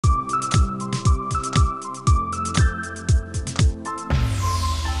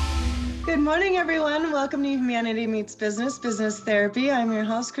morning, everyone. Welcome to Humanity Meets Business, Business Therapy. I'm your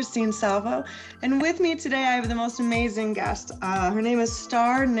host, Christine Salvo. And with me today, I have the most amazing guest. Her name is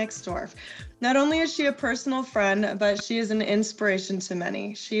Starr Nixdorf. Not only is she a personal friend, but she is an inspiration to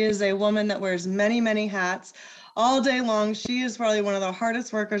many. She is a woman that wears many, many hats all day long. She is probably one of the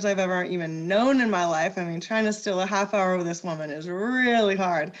hardest workers I've ever even known in my life. I mean, trying to steal a half hour with this woman is really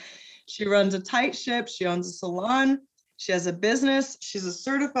hard. She runs a tight ship. She owns a salon. She has a business. She's a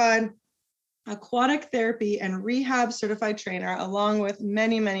certified aquatic therapy and rehab certified trainer, along with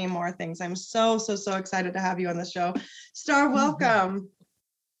many, many more things. I'm so excited to have you on the show. Starr, welcome.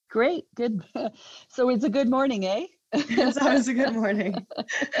 Great. Good. So it's a good morning, eh? It's always a good morning.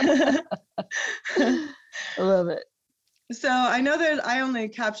 I love it. So I know that I only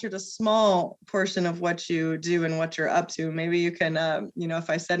captured a small portion of what you do and what you're up to. Maybe you can, if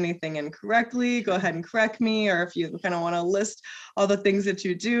I said anything incorrectly, go ahead and correct me, or if you kind of want to list all the things that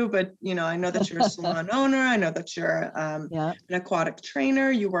you do. But, I know that you're a salon owner. I know that you're an aquatic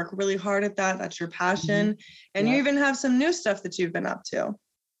trainer. You work really hard at that. That's your passion. And you even have some new stuff that you've been up to.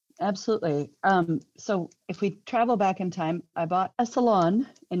 Absolutely. So if we travel back in time, I bought a salon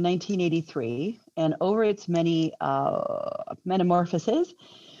in 1983, and over its many metamorphoses,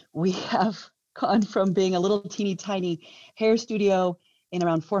 we have gone from being a little teeny tiny hair studio in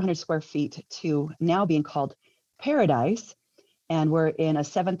around 400 square feet to now being called Paradise. And we're in a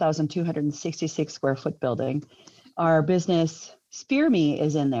 7,266 square foot building. Our business, Spear Me,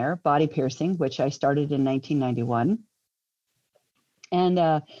 is in there, body piercing, which I started in 1991. And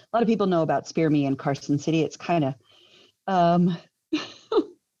a lot of people know about Spear Me in Carson City. It's kind of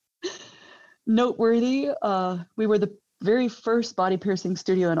noteworthy. We were the very first body piercing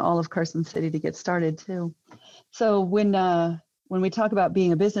studio in all of Carson City to get started too. So when we talk about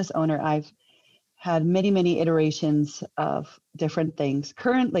being a business owner, I've had many iterations of different things.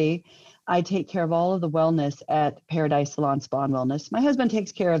 Currently, I take care of all of the wellness at Paradise Salon Spa and Wellness. My husband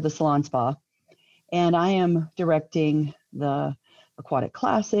takes care of the salon spa, and I am directing the aquatic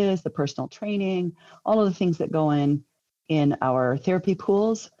classes, the personal training, all of the things that go in our therapy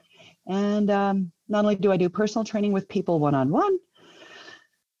pools. And not only do I do personal training with people one-on-one,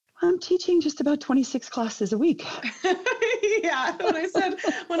 I'm teaching just about 26 classes a week. Yeah, when I said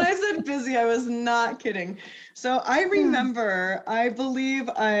busy, I was not kidding. So I remember, I believe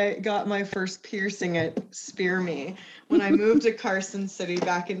I got my first piercing at Spear Me when I moved to Carson City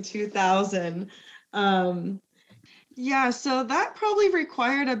back in 2000. Yeah, so that probably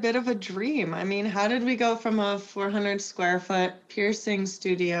required a bit of a dream. I mean, how did we go from a 400 square foot piercing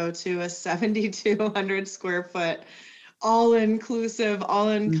studio to a 7,200 square foot, all-inclusive,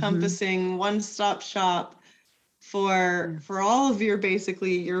 all-encompassing, one-stop shop for all of your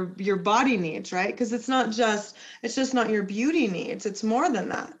basically your body needs, right? Because it's just not your beauty needs. It's more than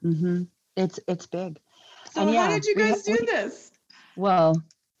that. It's big. So how did you guys do this? Well,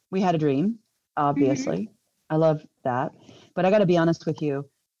 we had a dream, obviously. I love that. But I got to be honest with you.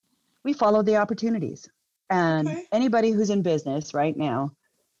 We followed the opportunities. And anybody who's in business right now,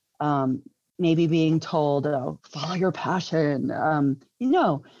 maybe being told, oh, follow your passion.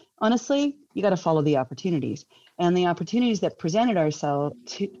 Honestly, you got to follow the opportunities. And the opportunities that presented themselves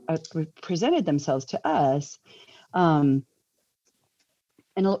to us, in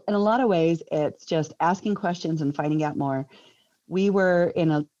a lot of ways, it's just asking questions and finding out more. We were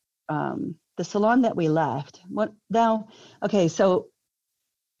in the salon that we left. So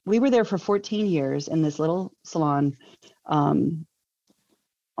we were there for 14 years in this little salon on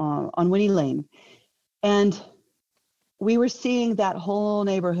Winnie Lane. And we were seeing that whole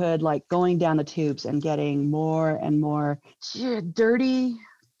neighborhood like going down the tubes and getting more and more dirty,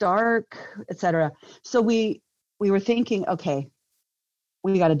 dark, etc. So we were thinking, okay,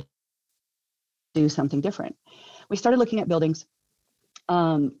 we got to do something different. We started looking at buildings.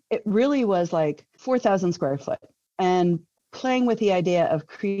 It really was like 4,000 square foot, and playing with the idea of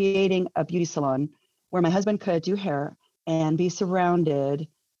creating a beauty salon where my husband could do hair and be surrounded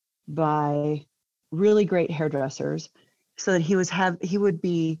by really great hairdressers so that he would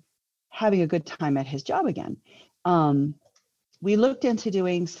be having a good time at his job again. We looked into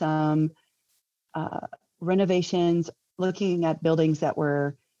doing some renovations, looking at buildings that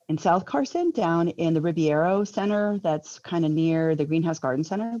were in South Carson, down in the Ribeiro Center, that's kind of near the Greenhouse Garden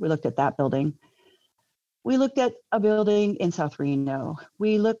Center. We looked at that building. We looked at a building in South Reno.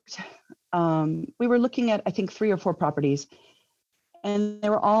 We were looking at, I think, 3 or 4 properties, and they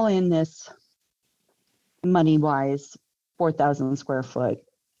were all in this money-wise 4,000 square foot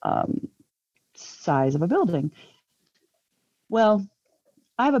size of a building. Well,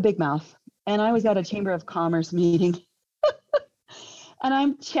 I have a big mouth, and I was at a Chamber of Commerce meeting, and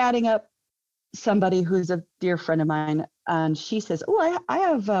I'm chatting up somebody who's a dear friend of mine, and she says, "Oh, I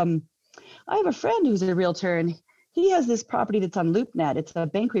have a friend who's a realtor, and he has this property that's on LoopNet. It's a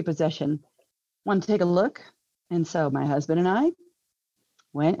bank repossession. Want to take a look?" And so my husband and I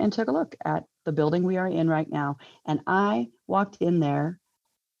went and took a look at the building we are in right now. And I walked in there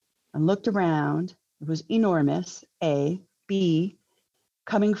and looked around. It was enormous. A, B,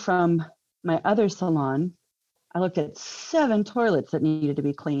 coming from my other salon, I looked at 7 toilets that needed to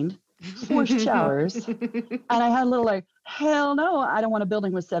be cleaned, 4 showers. And I had a little like, hell no, I don't want a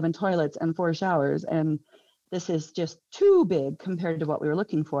building with 7 toilets and 4 showers. And this is just too big compared to what we were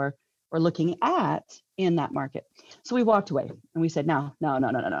looking for or looking at in that market. So we walked away and we said, no.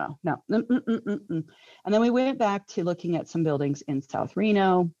 And then we went back to looking at some buildings in South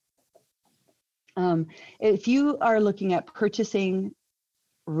Reno. If you are looking at purchasing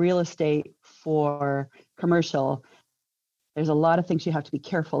real estate for commercial, there's a lot of things you have to be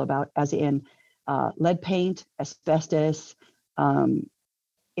careful about, as in lead paint, asbestos.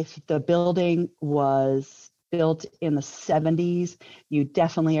 If the building was built in the 70s, you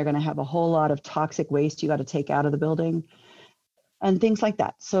definitely are going to have a whole lot of toxic waste you got to take out of the building and things like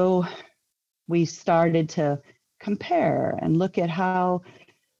that. So we started to compare and look at how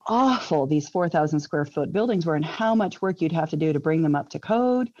awful these 4,000 square foot buildings were and how much work you'd have to do to bring them up to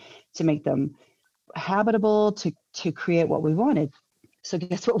code, to make them habitable, to create what we wanted. So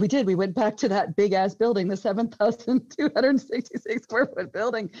guess what we did? We went back to that big ass building, the 7,266 square foot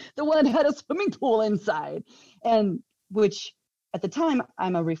building, the one that had a swimming pool inside, and which at the time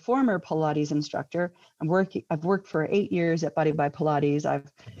I'm a reformer Pilates instructor. I've worked for 8 years at Body by Pilates.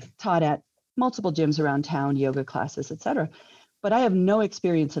 I've taught at multiple gyms around town, yoga classes, etc. But I have no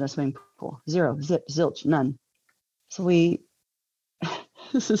experience in a swimming pool. Zero, zip, zilch, none. So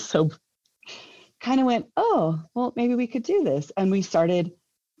this is so kind of went, oh, well, maybe we could do this. And we started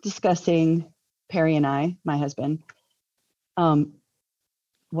discussing, Perry and I, my husband, well,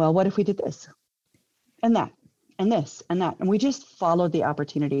 what if we did this and that and this and that? And we just followed the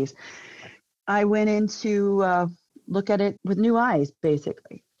opportunities. I went in to look at it with new eyes,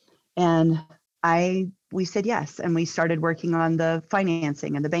 basically. And we said yes. And we started working on the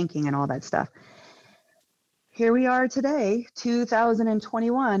financing and the banking and all that stuff. Here we are today,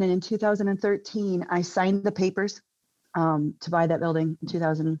 2021, and in 2013, I signed the papers to buy that building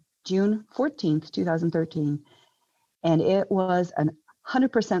in June 14th, 2013, and it was a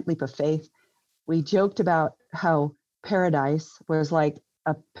 100% leap of faith. We joked about how paradise was like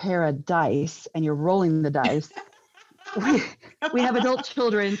a paradise, and you're rolling the dice. We have adult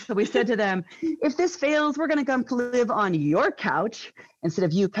children, so we said to them, if this fails, we're going to come live on your couch. Instead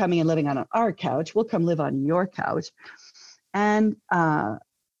of you coming and living on our couch, we'll come live on your couch. And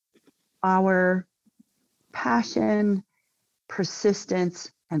our passion,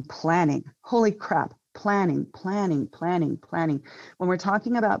 persistence, and planning. Holy crap, planning. When we're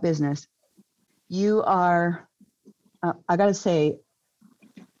talking about business, you are, I got to say,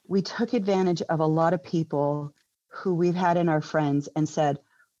 we took advantage of a lot of people who we've had in our friends and said,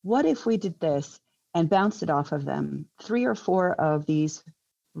 what if we did this, and bounced it off of them. 3 or 4 of these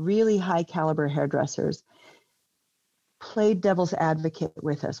really high caliber hairdressers played devil's advocate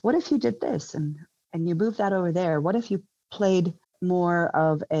with us. What if you did this and you moved that over there? What if you played more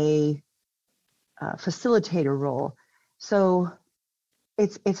of a facilitator role? So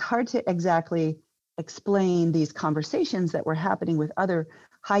it's hard to exactly explain these conversations that were happening with other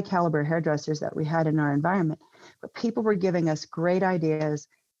high caliber hairdressers that we had in our environment. But people were giving us great ideas,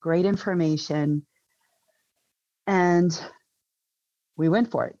 great information, and we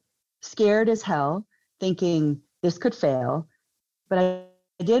went for it. Scared as hell, thinking this could fail, but I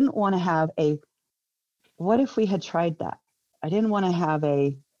didn't want to have what if we had tried that? I didn't want to have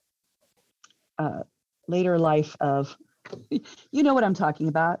a later life of, you know what I'm talking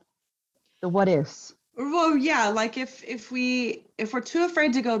about, the what ifs. Well, yeah, like if we're too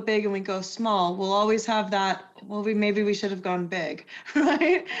afraid to go big and we go small, we'll always have that, well, maybe we should have gone big,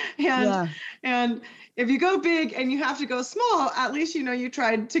 right? And if you go big and you have to go small, at least you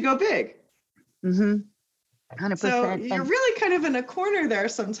tried to go big. 100%. So you're really kind of in a corner there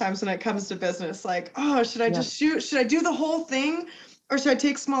sometimes when it comes to business. Like, oh, should I just shoot? Should I do the whole thing, or should I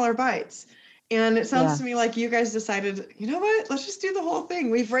take smaller bites? And it sounds to me like you guys decided, you know what, let's just do the whole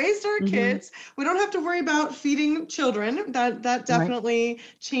thing. We've raised our kids. We don't have to worry about feeding children. That definitely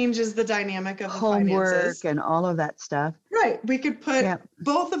changes the dynamic of the finances. Homework and all of that stuff. Right. We could put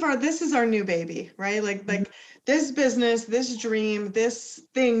both of this is our new baby, right? Like this business, this dream, this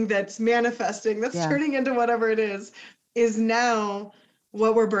thing that's manifesting, that's turning into whatever it is now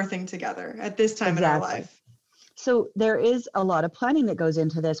what we're birthing together at this time in our life. So there is a lot of planning that goes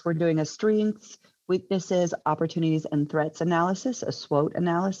into this. We're doing a strengths, weaknesses, opportunities, and threats analysis, a SWOT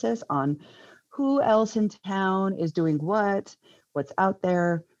analysis on who else in town is doing what's out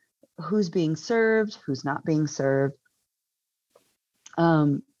there, who's being served, who's not being served.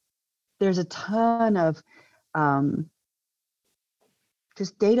 There's a ton of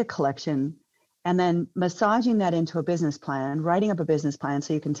just data collection, and then massaging that into a business plan, writing up a business plan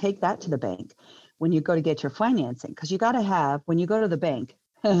so you can take that to the bank when you go to get your financing. Because you got to have, when you go to the bank,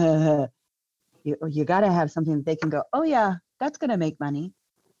 you got to have something that they can go, oh yeah, that's going to make money.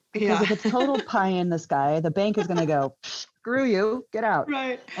 Because if it's total pie in the sky, the bank is going to go, screw you, get out.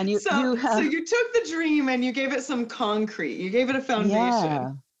 Right. And So you took the dream and you gave it some concrete. You gave it a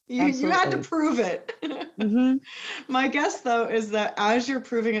foundation. Yeah, you had to prove it. Mm-hmm. My guess, though, is that as you're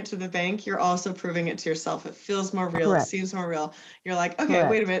proving it to the bank, you're also proving it to yourself. It feels more real. Correct. It seems more real. You're like, okay, Correct.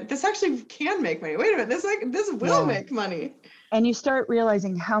 wait a minute. This actually can make money. Wait a minute. This will make money. And you start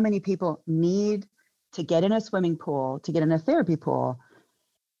realizing how many people need to get in a swimming pool, to get in a therapy pool,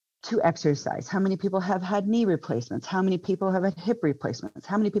 to exercise. How many people have had knee replacements? How many people have had hip replacements?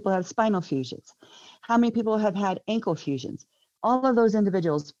 How many people have spinal fusions? How many people have had ankle fusions? All of those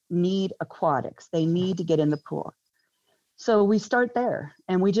individuals need aquatics. They need to get in the pool. So we start there,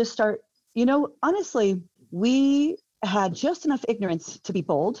 and we just start, honestly, we had just enough ignorance to be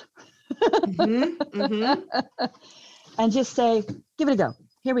bold. And just say, give it a go.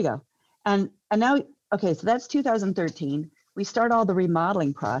 Here we go. And now, okay, so that's 2013. We start all the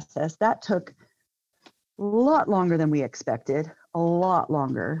remodeling process. That took a lot longer than we expected, a lot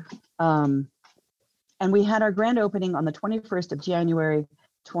longer. And we had our grand opening on the 21st of January,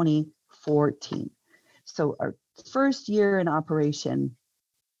 2014. So our first year in operation,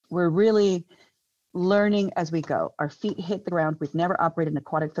 we're really learning as we go. Our feet hit the ground. We've never operated an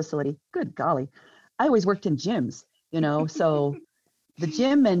aquatic facility. Good golly. I always worked in gyms, so the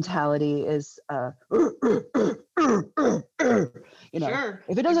gym mentality is, Sure.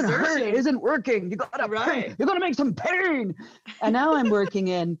 if it doesn't hurt, it isn't working. You gotta pain. You're gonna make some pain. And now I'm working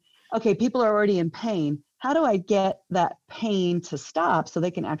in, okay, people are already in pain. How do I get that pain to stop so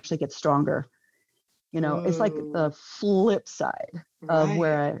they can actually get stronger? It's like the flip side of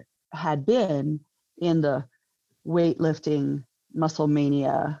where I had been in the weightlifting muscle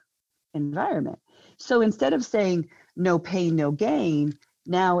mania environment. So instead of saying no pain, no gain,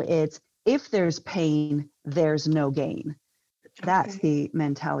 now it's if there's pain, there's no gain. That's the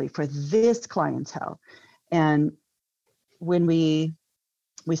mentality for this clientele. And when we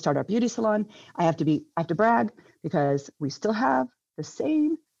start our beauty salon, I have to brag because we still have the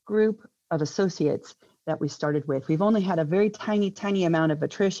same group of associates that we started with. We've only had a very tiny amount of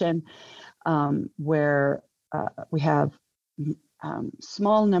attrition, where we have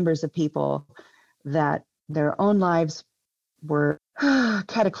small numbers of people that their own lives were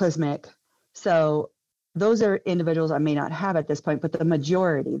cataclysmic. So those are individuals I may not have at this point, but the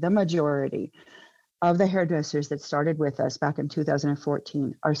majority of the hairdressers that started with us back in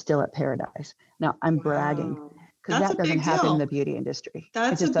 2014 are still at Paradise. Now I'm bragging because that doesn't happen in the beauty industry.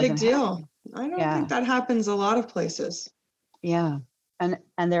 That's a big deal. I don't think that happens a lot of places. Yeah. And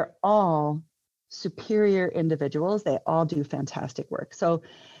they're all superior individuals. They all do fantastic work. So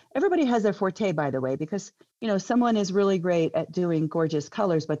everybody has their forte, by the way, because, someone is really great at doing gorgeous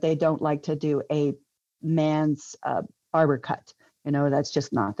colors, but they don't like to do a man's barber cut. That's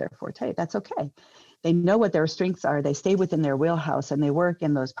just not their forte. That's okay. They know what their strengths are. They stay within their wheelhouse and they work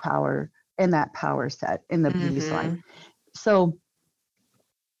in that power set in the beauty salon. So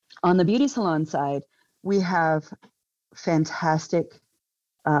on the beauty salon side, we have fantastic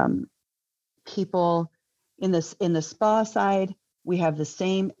people. In the spa side, we have the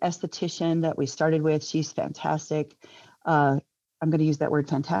same esthetician that we started with. She's fantastic. I'm going to use that word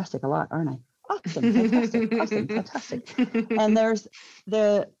fantastic a lot, aren't I? Awesome, fantastic. And there's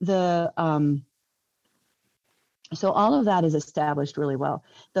so all of that is established really well.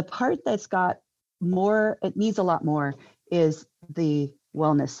 The part that's it needs a lot more is the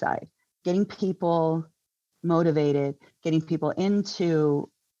wellness side, getting people motivated, getting people into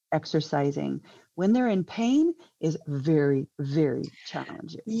exercising when they're in pain is very, very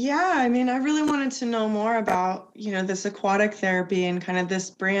challenging. Yeah, I really wanted to know more about, this aquatic therapy and kind of this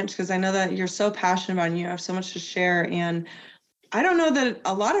branch, because I know that you're so passionate about it and you have so much to share. And I don't know that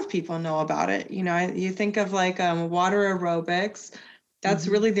a lot of people know about it. You think of like water aerobics. That's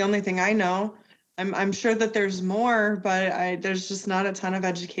really the only thing I know. I'm sure that there's more, but there's just not a ton of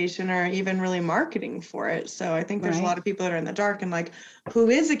education or even really marketing for it. So I think there's a lot of people that are in the dark and like,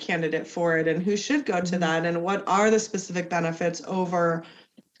 who is a candidate for it and who should go to that and what are the specific benefits over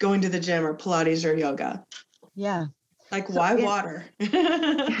going to the gym or Pilates or yoga? Yeah. Like, So why water?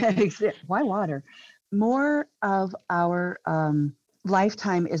 why water? More of our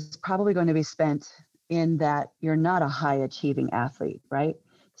lifetime is probably going to be spent in that you're not a high achieving athlete, right?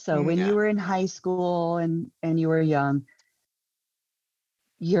 So when Yeah. you were in high school and you were young,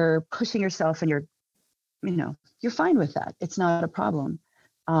 you're pushing yourself and you're fine with that. It's not a problem.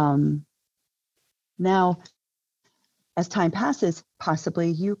 Now, as time passes,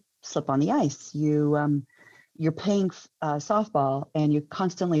 possibly you slip on the ice. You're playing softball and you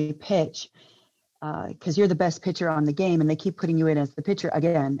constantly pitch because you're the best pitcher on the game, and they keep putting you in as the pitcher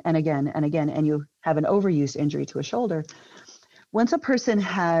again and again and again, and you have an overuse injury to a shoulder. Once a person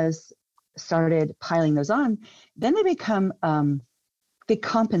has started piling those on, then they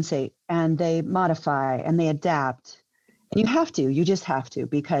compensate and they modify and they adapt. And you just have to,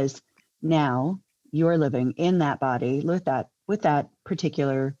 because now you're living in that body with that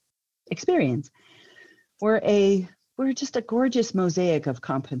particular experience. We're just a gorgeous mosaic of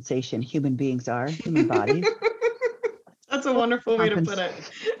compensation. Human beings are, human bodies. That's a wonderful way to put it.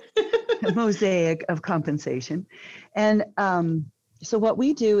 A mosaic of compensation. And so what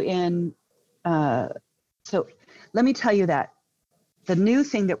we do so let me tell you that the new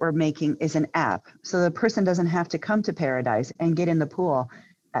thing that we're making is an app. So the person doesn't have to come to Paradise and get in the pool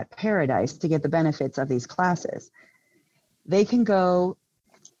at Paradise to get the benefits of these classes. They can go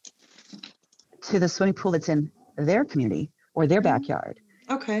to the swimming pool that's in their community or their backyard.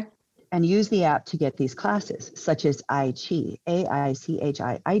 Okay. And use the app to get these classes, such as Aichi,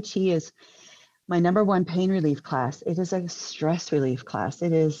 A-I-C-H-I. Aichi is my number one pain relief class. It is a stress relief class.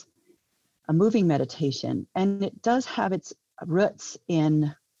 It is a moving meditation, and it does have its roots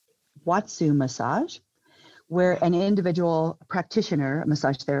in Watsu massage, where an individual practitioner, a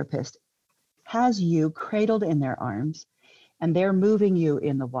massage therapist, has you cradled in their arms, and they're moving you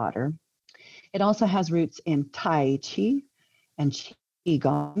in the water. It also has roots in Tai Chi and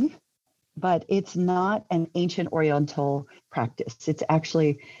Qigong, but it's not an ancient Oriental practice. It's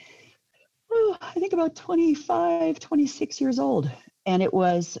actually, I think about 25, 26 years old. And it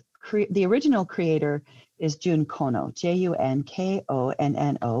was, the original creator is Jun Kono,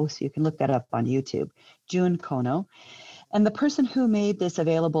 Junkonno. So you can look that up on YouTube, Jun Kono. And the person who made this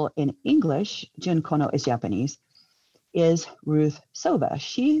available in English, Jun Kono is Japanese, is Ruth Sova.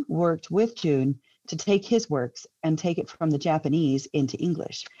 She worked with Jun to take his works and take it from the Japanese into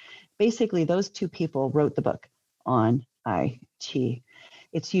English. Basically, those two people wrote the book on I Chi.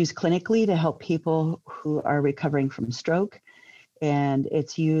 It's used clinically to help people who are recovering from stroke, and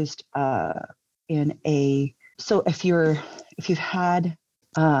it's used so if you've had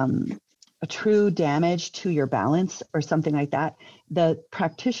a true damage to your balance or something like that, the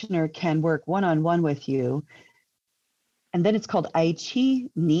practitioner can work one-on-one with you. And then it's called Aichi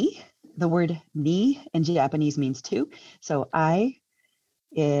Ni. The word ni in Japanese means two. So Chi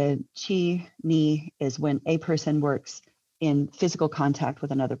Ni is when a person works in physical contact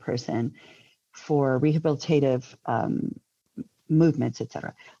with another person for rehabilitative movements,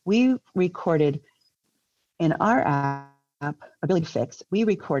 etc. We recorded in our app, Ability Fix, we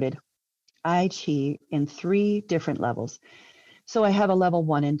recorded Aichi in 3 different levels. So I have a level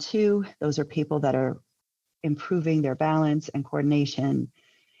 1 and 2. Those are people that are improving their balance and coordination.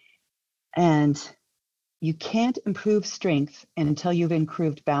 And you can't improve strength until you've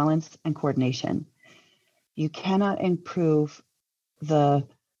improved balance and coordination. You cannot improve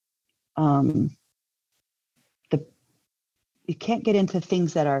you can't get into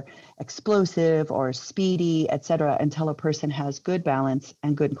things that are explosive or speedy, et cetera, until a person has good balance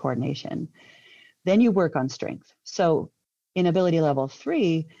and good coordination. Then you work on strength. So in ability level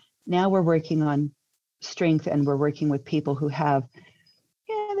 3, now we're working on strength, and we're working with people who have,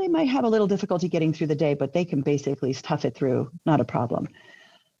 they might have a little difficulty getting through the day, but they can basically tough it through, not a problem.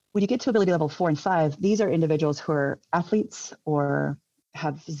 When you get to ability level 4 and 5, these are individuals who are athletes or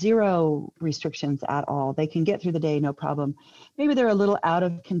have 0 restrictions at all. They can get through the day, no problem. Maybe they're a little out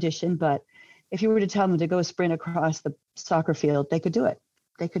of condition, but if you were to tell them to go sprint across the soccer field, they could do it.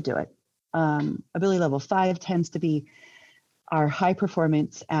 They could do it. Ability level 5 tends to be our high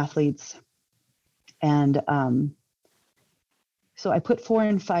performance athletes. And so I put 4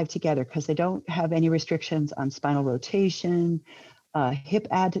 and 5 together because they don't have any restrictions on spinal rotation, hip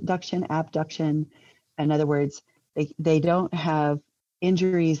adduction, abduction. In other words, they don't have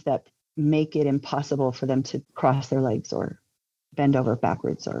injuries that make it impossible for them to cross their legs or bend over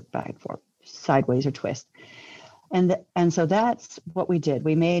backwards or back forward, sideways or twist. And so that's what we did.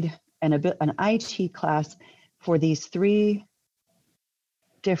 We made an IT class for these 3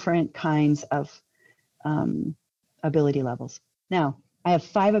 different kinds of ability levels. Now, I have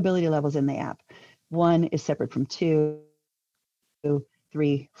 5 ability levels in the app. 1 is separate from 2,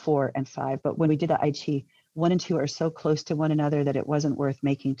 3, 4, and 5. But when we did the IT, 1 and 2 are so close to one another that it wasn't worth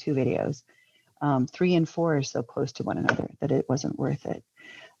making 2 videos. 3 and 4 are so close to one another that it wasn't worth it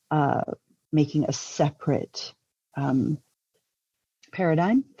making a separate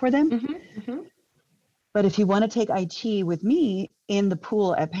paradigm for them. But if you want to take IT with me in the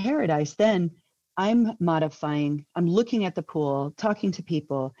pool at Paradise, then I'm modifying, I'm looking at the pool, talking to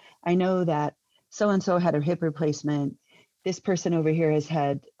people. I know that so-and-so had a hip replacement. This person over here has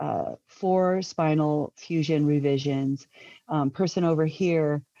had 4 spinal fusion revisions. Person over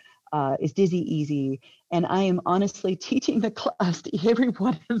here is dizzy easy. And I am honestly teaching the class to every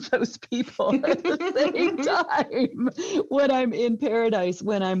one of those people at the same time when I'm in Paradise,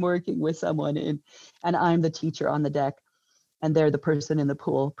 when I'm working with someone and I'm the teacher on the deck and they're the person in the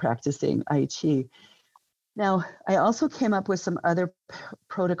pool practicing I Chi. Now, I also came up with some other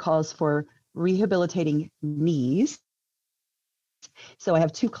protocols for rehabilitating knees. So I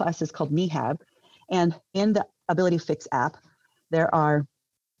have 2 classes called Knehab, and in the Ability Fix app, there are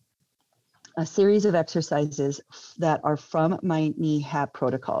a series of exercises that are from my Knehab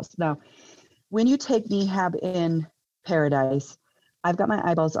protocols. Now, when you take Knehab in Paradise, I've got my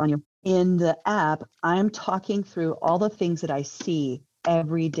eyeballs on you. In the app, I'm talking through all the things that I see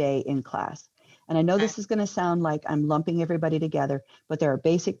every day in class. And I know this is going to sound like I'm lumping everybody together, but there are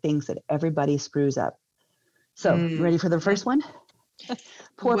basic things that everybody screws up. So, ready for the first one?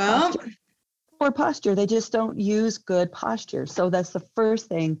 Poor posture. Poor posture. They just don't use good posture. So that's the first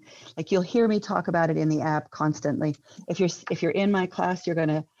thing. Like, you'll hear me talk about it in the app constantly. If you're in my class, you're going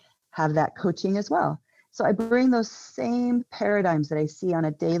to have that coaching as well. So I bring those same paradigms that I see on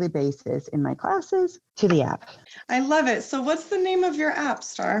a daily basis in my classes to the app. I love it. So what's the name of your app,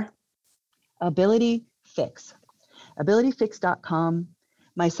 Starr? Ability Fix. AbilityFix.com.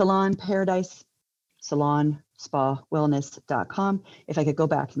 My salon, Paradise Salon Spa Wellness.com. If I could go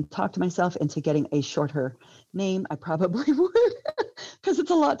back and talk to myself into getting a shorter name, I probably would, because it's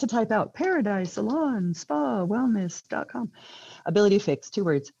a lot to type out. Paradise Salon Spa Wellness.com. Ability Fix, 2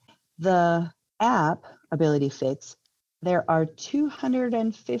 words. The app Ability Fix, there are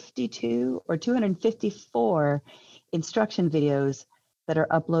 252 or 254 instruction videos that are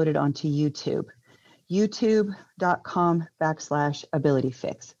uploaded onto YouTube. youtube.com/Ability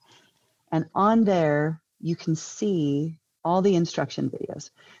Fix. And on there, you can see all the instruction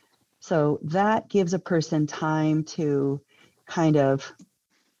videos. So that gives a person time to kind of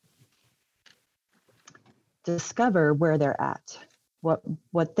discover where they're at, what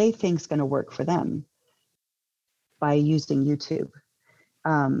they think is going to work for them by using YouTube.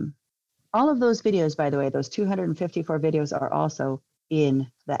 All of those videos, by the way, those 254 videos are also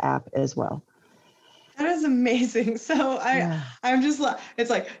in the app as well. That is amazing. So I'm just, it's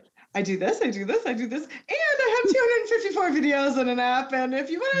like, I do this, and I have 254 videos on an app, and if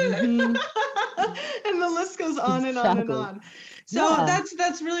you want to, and the list goes on and on and on. So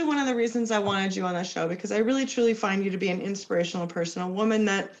that's really one of the reasons I wanted you on the show, because I really truly find you to be an inspirational person, a woman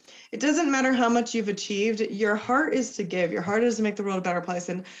that it doesn't matter how much you've achieved, your heart is to give, your heart is to make the world a better place.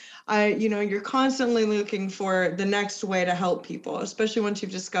 And you're constantly looking for the next way to help people, especially once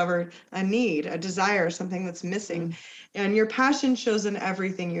you've discovered a need, a desire, something that's missing. And your passion shows in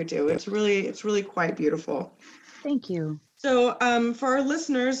everything you do. It's really quite beautiful. Thank you. So for our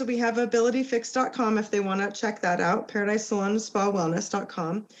listeners, we have abilityfix.com if they want to check that out, Paradise Salon Spa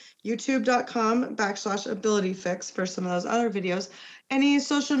Wellness.com, youtube.com/abilityfix for some of those other videos. Any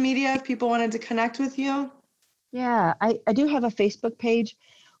social media if people wanted to connect with you? Yeah, I do have a Facebook page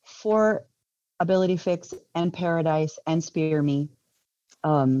for Ability Fix and Paradise and Spear Me.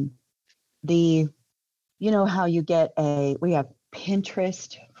 You know how you get we have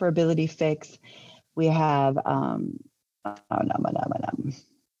Pinterest for Ability Fix. We have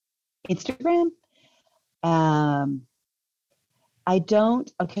Instagram.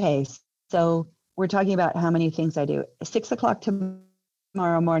 So we're talking about how many things I do. 6 o'clock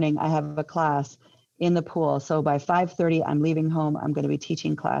tomorrow morning, I have a class in the pool. So by 5:30, I'm leaving home. I'm going to be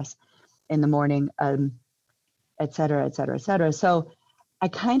teaching class in the morning, et cetera, et cetera, et cetera. So I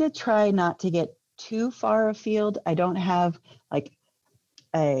kind of try not to get too far afield. I don't have like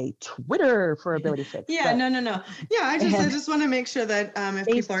a Twitter for Ability Fix. Yeah, no. Yeah, I just want to make sure that if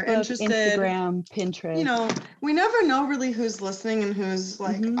Facebook, people are interested, Instagram, Pinterest. We never know really who's listening and who's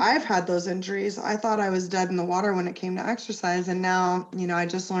like, I've had those injuries. I thought I was dead in the water when it came to exercise. And now, I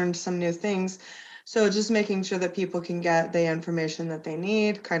just learned some new things. So just making sure that people can get the information that they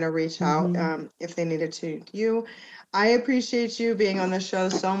need, kind of reach out if they needed to you. I appreciate you being on the show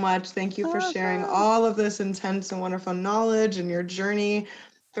so much. Thank you for sharing all of this intense and wonderful knowledge and your journey.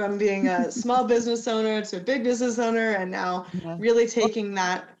 from being a small business owner to a big business owner, and now Yeah. really taking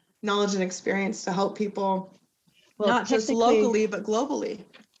that knowledge and experience to help people, Well, not just locally, but globally.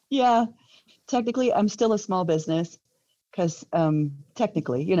 Yeah, technically, I'm still a small business because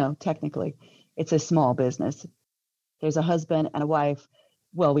technically, it's a small business. There's a husband and a wife.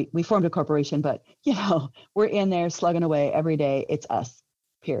 Well, we formed a corporation, but we're in there slugging away every day. It's us,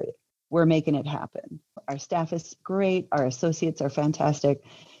 period. We're making it happen. Our staff is great. Our associates are fantastic.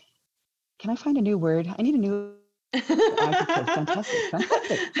 Can I find a new word? I need a new adjective. Fantastic.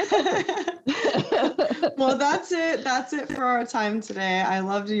 Well, that's it. That's it for our time today. I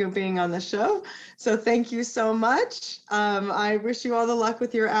loved you being on the show. So thank you so much. I wish you all the luck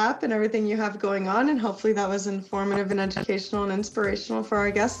with your app and everything you have going on. And hopefully that was informative and educational and inspirational for our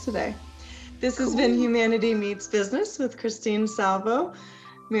guests today. This has been Humanity Meets Business with Christine Salvo,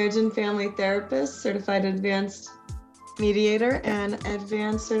 marriage and family therapist, certified advanced mediator, and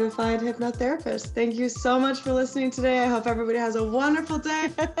advanced certified hypnotherapist. Thank you so much for listening today. I hope everybody has a wonderful day.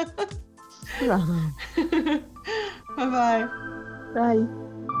 Bye-bye.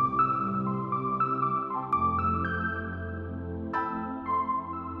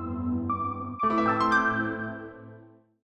 Bye.